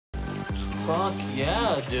Fuck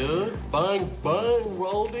yeah, dude. Bang, bang,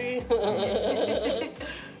 Roldy.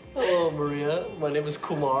 Hello, Maria. My name is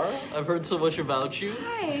Kumar. I've heard so much about you.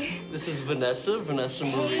 Hi. This is Vanessa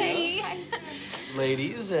Maria. Hey.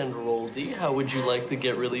 Ladies and Roldy, how would you like to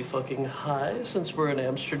get really fucking high since we're in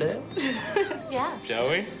Amsterdam? Yeah. Shall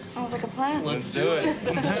we? Sounds like a plan. Let's do it.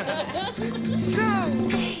 So,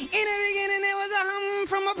 in the beginning there was a hum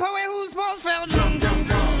from a poet whose pulse fell drum, drum,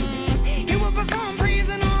 drum. He would perform praise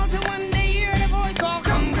and all till one day hear the voice call,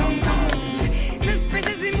 come, come, come.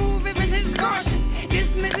 Suspicious he move, vicious caution.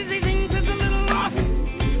 Dismisses he thinks it's a little off.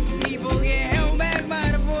 People get held back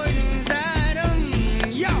by the voice inside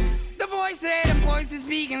them. Yo, the voice said I'm poised to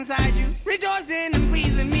speak inside you. Rejoice in and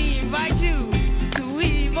please let me invite you to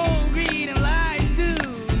evil, greed, and lies too.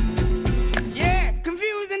 Yeah,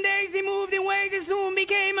 confused and dazed, he moved in ways, he soon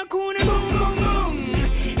became a coon and boom, boom, boom.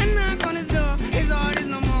 And knock on his door, his heart is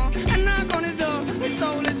no more. And knock on his door, his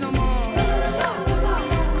soul is no more.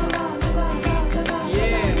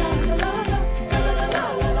 Yeah.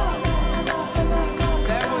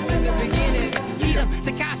 That was in the beginning. Beat him,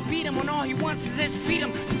 the cops beat him when all he wants is his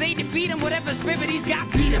freedom. So they defeat him, whatever spirit he's got,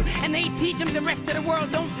 beat him. And they teach him the rest of the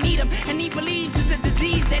world don't need him. And he believes it's a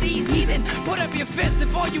disease that he's heathing. Put up your fist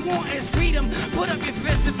if all you want is freedom. Put up your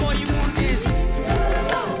fist if all you want is